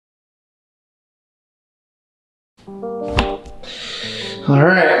All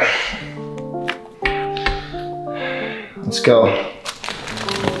right, let's go.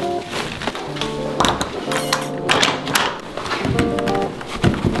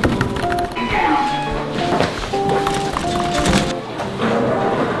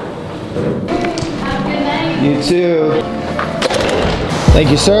 You too. Thank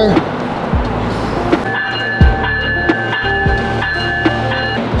you, sir.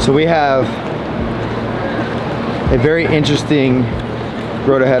 So we have a very interesting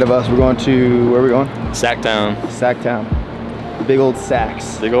road ahead of us. We're going to, where are we going? Sacktown. Sacktown. The big old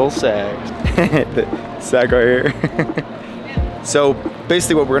sacks. Big old sack. The sack right here. So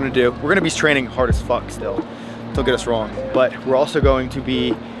basically what we're gonna do, we're gonna be training hard as fuck still. Don't get us wrong. But we're also going to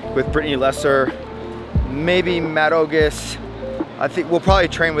be with Brittany Lesser, maybe Matt Ogus. I think we'll probably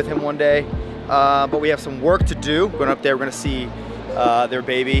train with him one day. But we have some work to do. Going up there, we're gonna see their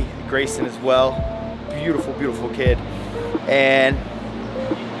baby, Grayson as well. Beautiful, beautiful kid. And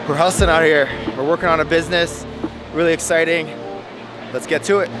we're hustling out here. We're working on a business, really exciting. Let's get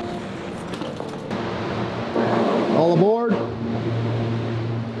to it. All aboard.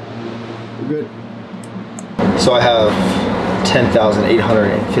 We're good. So I have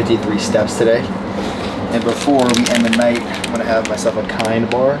 10,853 steps today. And before we end the night, I'm gonna have myself a kind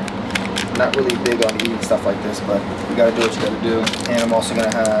bar. I'm not really big on eating stuff like this, but you gotta do what you gotta do. And I'm also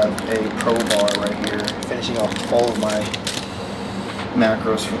gonna have a pro bar right here, finishing off all of my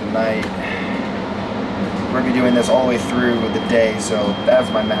macros for the night. We're gonna be doing this all the way through the day, so that's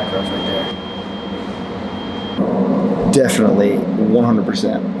my macros right there. Definitely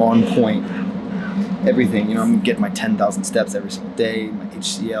 100% on point. Everything, you know, I'm getting my 10,000 steps every single day, my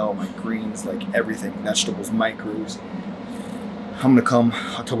HCL, my greens, like everything, vegetables, micros. I'm gonna come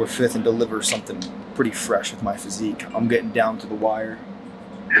October 5th and deliver something pretty fresh with my physique. I'm getting down to the wire.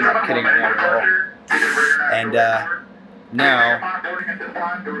 I'm not kidding around at all. And now,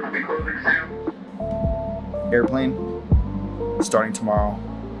 airplane starting tomorrow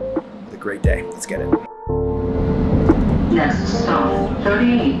with a great day. Let's get it. Next stop,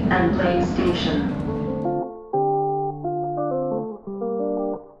 38 and Plain Station.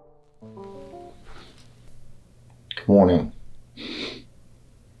 Good morning.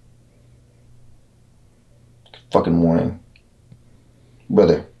 Fucking morning.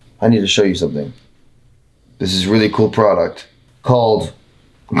 Brother, I need to show you something. This is a really cool product called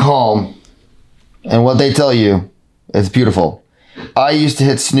Calm. And what they tell you, it's beautiful. I used to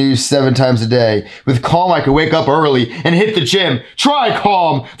hit snooze 7 times a day. With Calm, I could wake up early and hit the gym. Try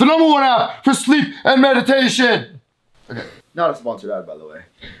Calm, the #1 app for sleep and meditation. Okay, not a sponsored ad, by the way.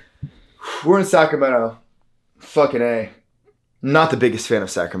 We're in Sacramento. Fucking A. Not the biggest fan of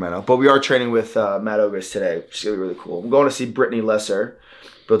Sacramento, but we are training with Matt Ogus today, which is gonna be really cool. I'm going to see Brittany Lesser,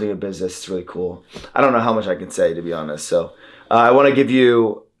 building a business. It's really cool. I don't know how much I can say, to be honest. So I want to give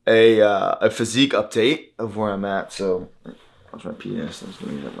you a physique update of where I'm at. So watch my penis. So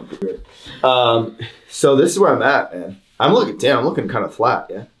this is where I'm at, man. I'm looking kind of flat,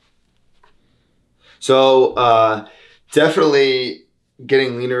 yeah. So definitely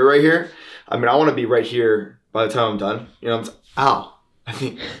getting leaner right here. I mean, I want to be right here by the time I'm done. You know, ow. I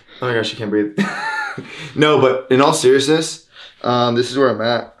think, oh my gosh, I can't breathe. No, but in all seriousness, this is where I'm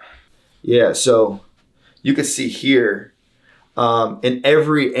at. Yeah, so you can see here, in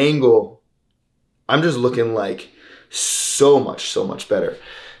every angle, I'm just looking like so much better.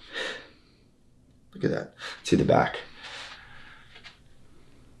 Look at that. See the back.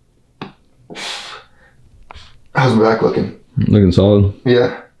 How's my back looking? Looking solid.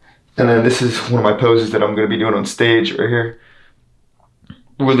 Yeah. And then this is one of my poses that I'm going to be doing on stage right here.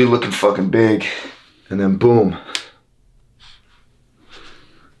 Really looking fucking big. And then boom.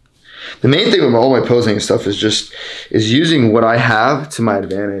 The main thing with all my posing and stuff is using what I have to my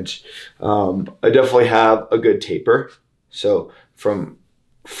advantage. I definitely have a good taper. So from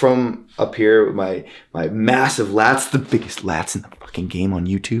up here with my massive lats, the biggest lats in the fucking game on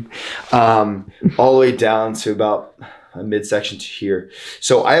YouTube, all the way down to about a midsection to here.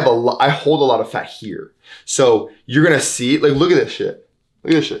 So I hold a lot of fat here. So you're gonna see, like, look at this shit.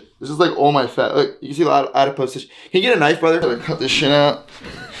 Look at this shit. This is like all my fat. Look, you can see a lot of adipose tissue. Can you get a knife, brother? Like, cut this shit out.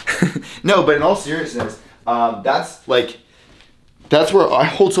 No, but in all seriousness, that's where I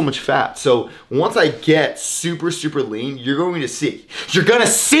hold so much fat. So once I get super lean, you're going to see. You're gonna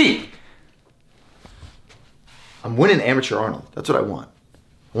see. I'm winning amateur Arnold. That's what I want.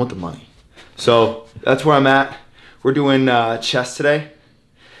 I want the money. So that's where I'm at. We're doing chest today.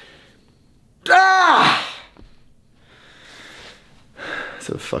 Ah! That's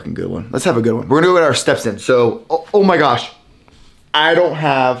a fucking good one. Let's have a good one. We're gonna go get our steps in. So, oh my gosh. I don't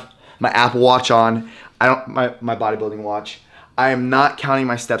have my Apple Watch on. my bodybuilding watch. I am not counting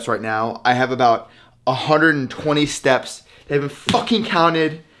my steps right now. I have about 120 steps. They haven't fucking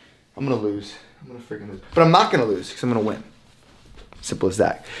counted. I'm gonna lose. I'm gonna freaking lose. But I'm not gonna lose because I'm gonna win. Simple as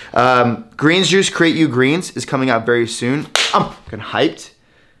that. Greens Juice CreateU Greens is coming out very soon. I'm fucking hyped.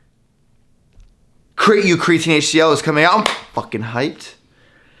 CreateU Creatine HCl is coming out. I'm fucking hyped.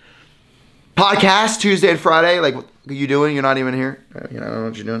 Podcast Tuesday and Friday. Like, what are you doing? You're not even here. You know, I don't know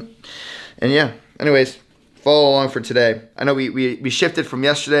what you're doing. And yeah, anyways, follow along for today. I know we shifted from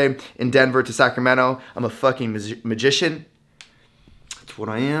yesterday in Denver to Sacramento. I'm a fucking magician. That's what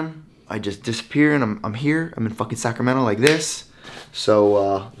I am. I just disappear and I'm here. I'm in fucking Sacramento like this.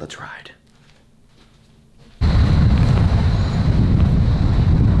 So let's ride.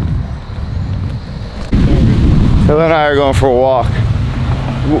 Phil and I are going for a walk.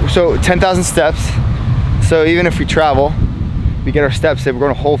 So 10,000 steps. So even if we travel, we get our steps in. We're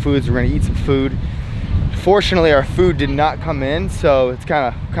going to Whole Foods. We're going to eat some food. Fortunately, our food did not come in, so it's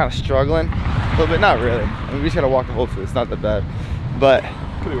kind of struggling a little bit. Not really. I mean, we just got to walk to Whole Foods. It's not that bad, but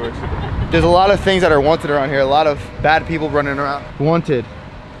could be worse. There's a lot of things that are wanted around here. A lot of bad people running around. Wanted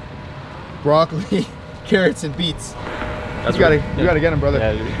broccoli, carrots, and beets. You gotta get them, brother.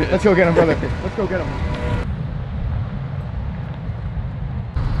 Yeah, let's go get them, brother. Let's go get them.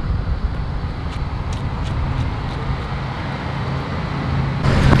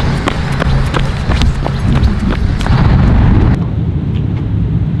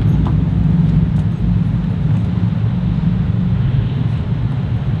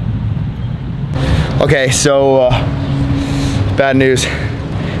 Okay, so bad news.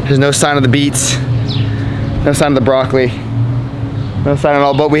 There's no sign of the beets, no sign of the broccoli, no sign at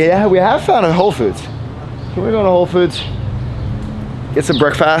all. But we have found a Whole Foods. So we're going to Whole Foods, get some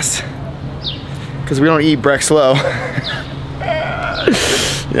breakfast, because we don't eat break slow.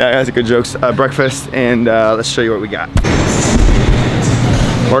 Yeah, that's a good jokes. Breakfast, and let's show you what we got.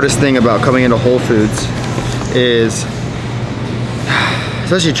 Hardest thing about coming into Whole Foods is,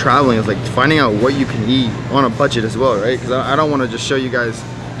 especially traveling, is like finding out what you can eat on a budget as well, right? Because I don't want to just show you guys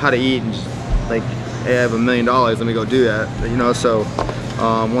how to eat and just like, hey, I have $1 million, let me go do that, you know? So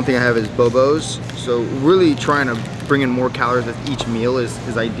one thing I have is Bobos. So really trying to bring in more calories with each meal is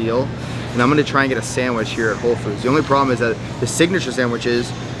ideal. And I'm gonna try and get a sandwich here at Whole Foods. The only problem is that the signature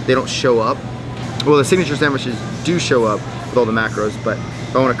sandwiches, they don't show up. Well, the signature sandwiches do show up with all the macros, but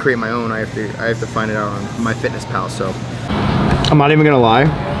if I want to create my own, I have to find it out on MyFitnessPal. So I'm not even gonna lie,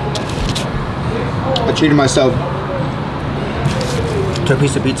 I treated myself to a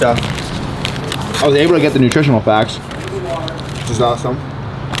piece of pizza. I was able to get the nutritional facts, which is awesome.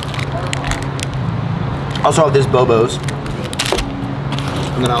 I also have this Bobos,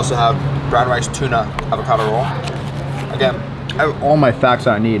 and then I also have brown rice tuna avocado roll. Again, I have all my facts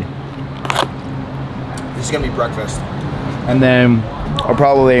that I need. This is gonna be breakfast, and then I'll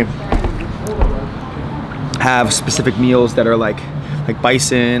probably have specific meals that are like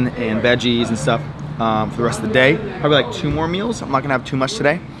bison and veggies and stuff for the rest of the day. Probably like 2 more meals. I'm not gonna have too much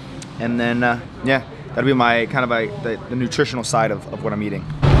today. And then, yeah, that'll be my kind of the nutritional side of what I'm eating.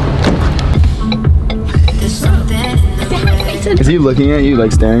 Is he looking at you,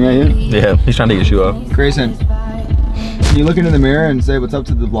 like staring at you? Yeah, he's trying to get your shoe off. Grayson, can you look into the mirror and say what's up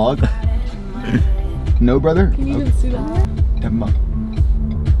to the vlog? No, brother? Can you even see that?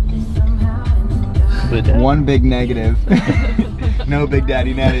 One big negative. No big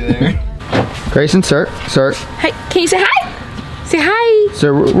daddy natty there. Grayson, sir. Hey, can you say hi? Say hi.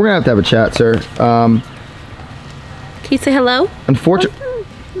 Sir, we're gonna have to have a chat, sir. Can you say hello? Unfortunately,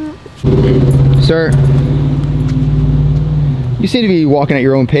 sir, you seem to be walking at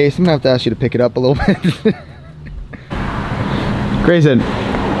your own pace. I'm gonna have to ask you to pick it up a little bit. Grayson,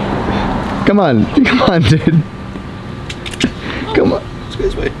 come on, dude. Come on. Let's go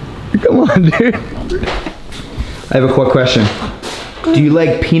this way. Come on, dude. I have a quick question. Do you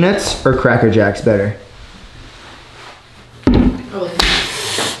like peanuts or Cracker Jacks better?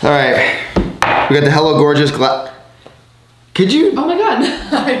 All right, we got the Hello Gorgeous glass. Could you? Oh my God.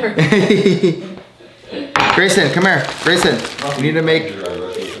 I heard. Grayson, come here. Grayson, we need to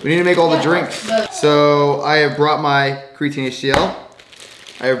make all the drinks. So I have brought my Creatine HCl.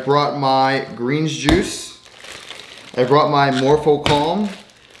 I have brought my Greens Juice. I have brought my Morpho Calm.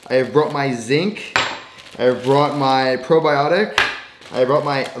 I have brought my zinc. I have brought my probiotic. I have brought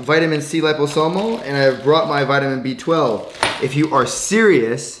my vitamin C liposomal, and I have brought my vitamin B12. If you are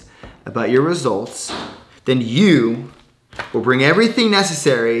serious about your results, then you will bring everything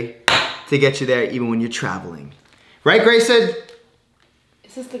necessary to get you there even when you're traveling. Right, Grayson?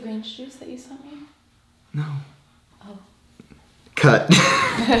 Is this the green juice that you sent me? No. Oh. Cut.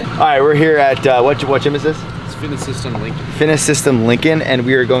 All right, we're here at, what gym is this? It's Fitness System Lincoln. Fitness System Lincoln, and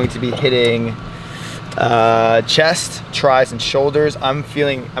we are going to be hitting chest, tris, and shoulders. I'm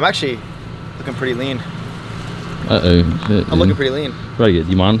actually looking pretty lean. Uh-oh. Shit, I'm looking pretty lean. Probably get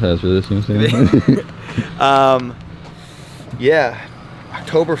demonetized for this, you know what I'm saying? Yeah,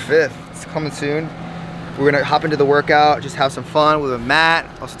 October 5th, it's coming soon. We're gonna hop into the workout, just have some fun with a mat.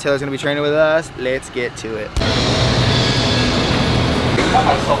 Also, Taylor's gonna be training with us. Let's get to it.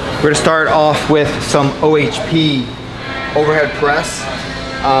 We're gonna start off with some OHP overhead press.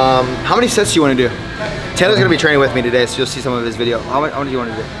 How many sets do you wanna do? Taylor's gonna be training with me today, so you'll see some of his video. How many do you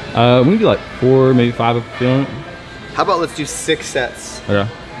wanna do? We can do like 4, maybe 5 if feeling it. How about let's do 6 sets Okay.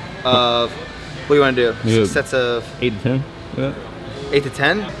 of, what do you wanna do? Yeah. 6 sets of 8 to 10? Yeah. 8 to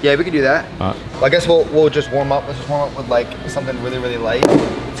 10? Yeah, we can do that. Alright. Well, I guess we'll just warm up. Let's just warm up with like something really, really light.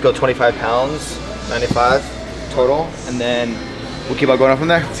 Let's go 25 pounds, 95 total, and then we'll keep on going up from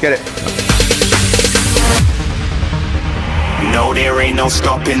there. Let's get it. No, there ain't no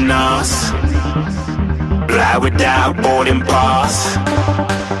stopping us. Fly without boarding pass.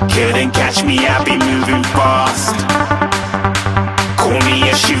 Couldn't catch me, I be moving fast. Call me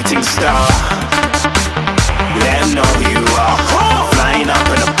a shooting star. Let 'em know who you are. Flying up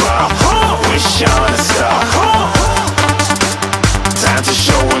in a bar. Wish on a star. Time to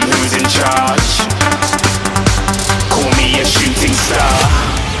show 'em who's in charge. Call me a shooting star.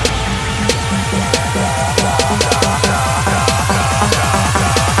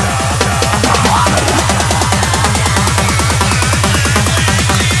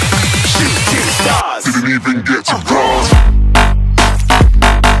 Didn't even get to cross.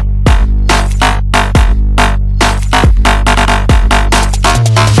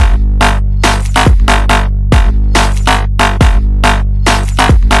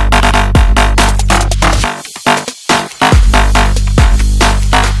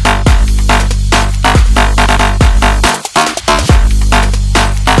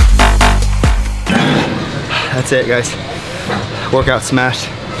 That's it, guys. Workout smashed.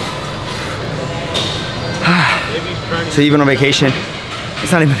 So even on vacation,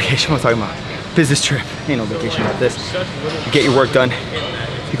 it's not even vacation, what I'm talking about. Business trip, ain't no vacation about this. You get your work done,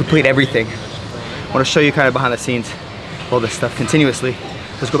 you complete everything. I wanna show you kind of behind the scenes of all this stuff continuously.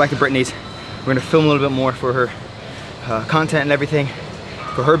 Let's go back to Brittany's. We're gonna film a little bit more for her content and everything,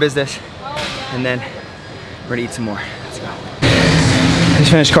 for her business, and then we're gonna eat some more. Let's go.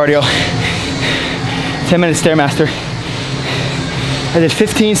 Just finished cardio. 10 minute Stairmaster. I did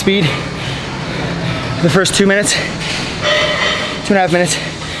 15 speed the first 2 minutes, 2.5 minutes,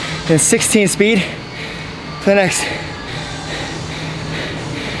 then 16 speed for the next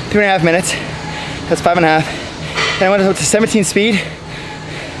 3.5 minutes. That's 5.5. Then I went up to 17 speed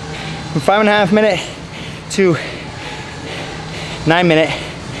from 5.5 minute to 9 minute,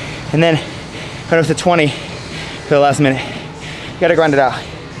 and then went up to 20 for the last minute. You gotta grind it out.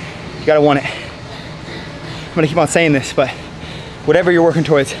 You gotta want it. I'm gonna keep on saying this, but whatever you're working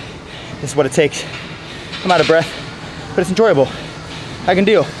towards, this is what it takes. I'm out of breath, but it's enjoyable. I can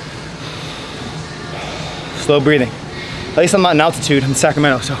deal. Slow breathing. At least I'm not in altitude, I'm in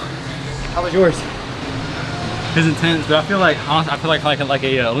Sacramento, so. How was yours? It's intense, but I feel like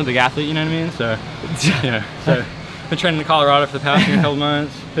a Olympic athlete, you know what I mean? So, yeah. So, been training in Colorado for the past couple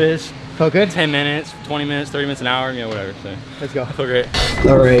months. Fist. Felt good? 10 minutes, 20 minutes, 30 minutes, an hour, you know, whatever. So, let's go. I feel great.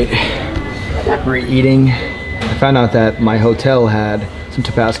 All right, we're eating. I found out that my hotel had some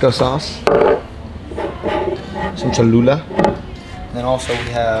Tabasco sauce, some Cholula, and then also we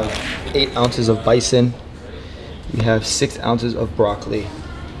have 8 ounces of bison. We have 6 ounces of broccoli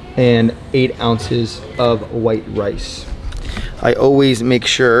and 8 ounces of white rice. I always make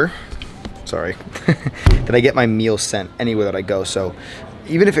sure, sorry, that I get my meals sent anywhere that I go. So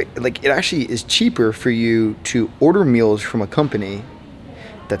even if it actually is cheaper for you to order meals from a company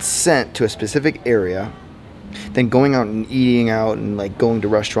that's sent to a specific area than going out and eating out and like going to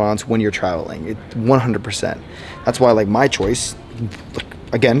restaurants when you're traveling. 100%. That's why like my choice,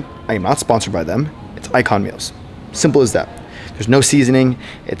 again, I am not sponsored by them. It's Icon Meals. Simple as that. There's no seasoning.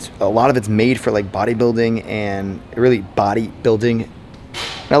 A lot of it's made for like bodybuilding and really bodybuilding.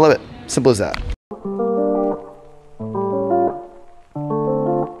 And I love it. Simple as that.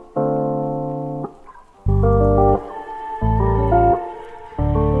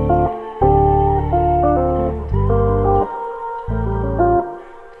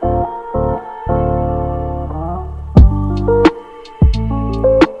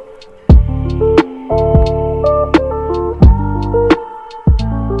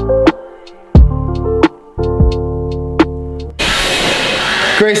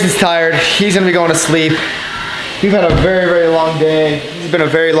 Grayson's tired. He's gonna be going to sleep. We've had a very, very long day. This has been a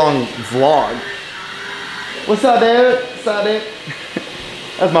very long vlog. What's up, dude? What's up, dude?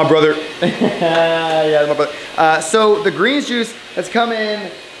 That's my brother. Yeah, that's my brother. So the greens juice has come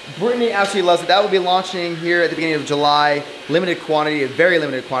in. Brittany absolutely loves it. That will be launching here at the beginning of July. Limited quantity, a very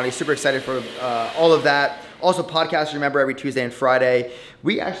limited quantity. Super excited for all of that. Also, podcasts, remember, every Tuesday and Friday.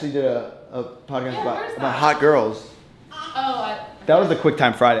 We actually did a podcast about hot girls. Oh, that was the Quick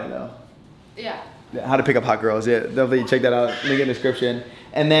Time Friday, though. Yeah. How to pick up hot girls. Yeah, definitely check that out. Link in the description.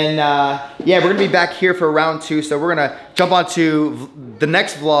 And then, yeah, we're gonna be back here for round 2. So we're gonna jump onto the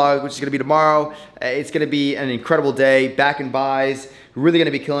next vlog, which is gonna be tomorrow. It's gonna be an incredible day. Back and buys. Really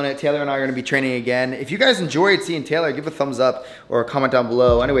gonna be killing it. Taylor and I are gonna be training again. If you guys enjoyed seeing Taylor, give a thumbs up or a comment down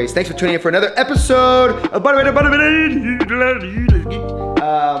below. Anyways, thanks for tuning in for another episode of Bodyweight to Bodybuilding.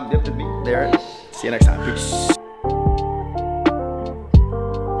 Yep, that's me there. See you next time. Peace.